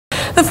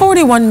The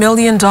 $41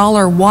 million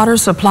water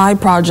supply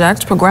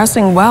project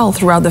progressing well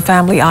throughout the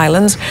Family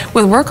Islands,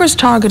 with workers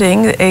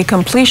targeting a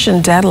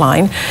completion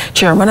deadline.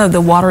 Chairman of the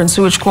Water and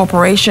Sewage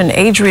Corporation,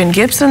 Adrian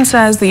Gibson,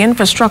 says the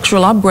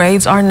infrastructural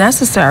upgrades are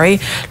necessary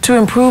to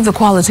improve the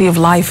quality of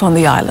life on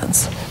the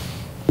islands.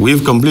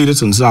 We've completed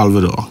San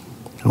Salvador.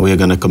 We are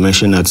going to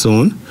commission that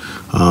soon.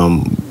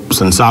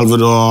 San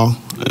Salvador,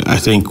 I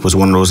think, was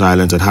one of those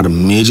islands that had a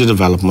major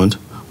development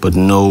but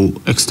no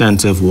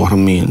extensive water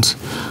mains.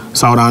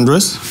 South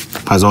Andres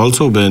has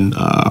also been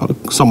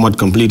somewhat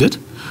completed.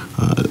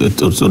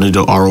 It's only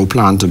the RO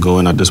plan to go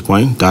in at this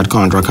point. That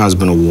contract has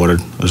been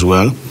awarded as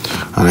well.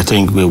 And I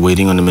think we're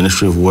waiting on the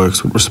Ministry of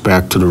Works with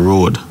respect to the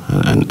road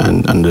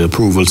and the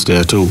approvals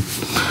there too.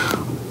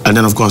 And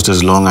then, of course,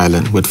 there's Long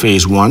Island with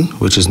Phase 1,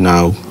 which is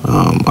now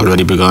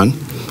already begun,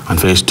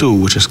 and Phase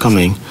 2, which is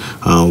coming.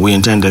 We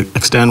intend to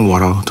extend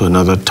water to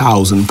another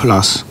 1,000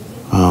 plus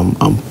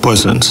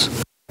persons.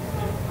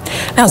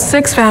 Now,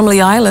 6 Family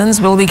Islands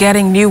will be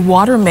getting new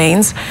water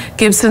mains.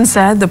 Gibson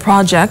said the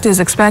project is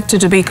expected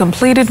to be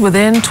completed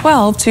within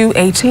 12 to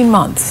 18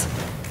 months.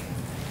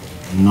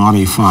 Not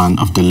a fan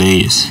of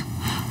delays.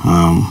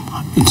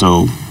 And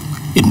so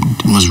it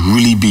must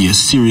really be a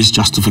serious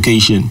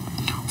justification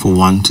for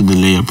one to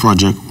delay a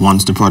project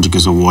once the project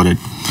is awarded.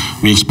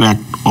 We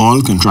expect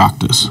all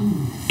contractors,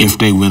 if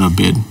they win a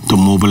bid, to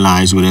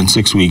mobilize within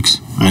 6 weeks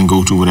and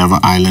go to whatever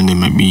island they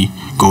might be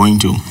going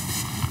to.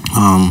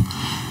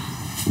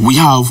 We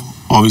have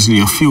obviously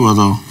a few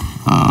other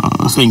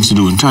things to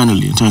do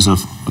internally in terms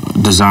of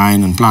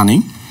design and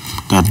planning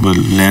that will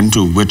lend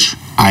to which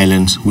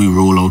islands we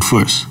roll out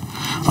first.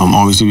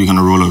 Obviously, we're going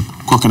to roll out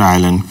Crooked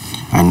Island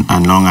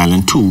and Long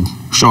Island 2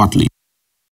 shortly.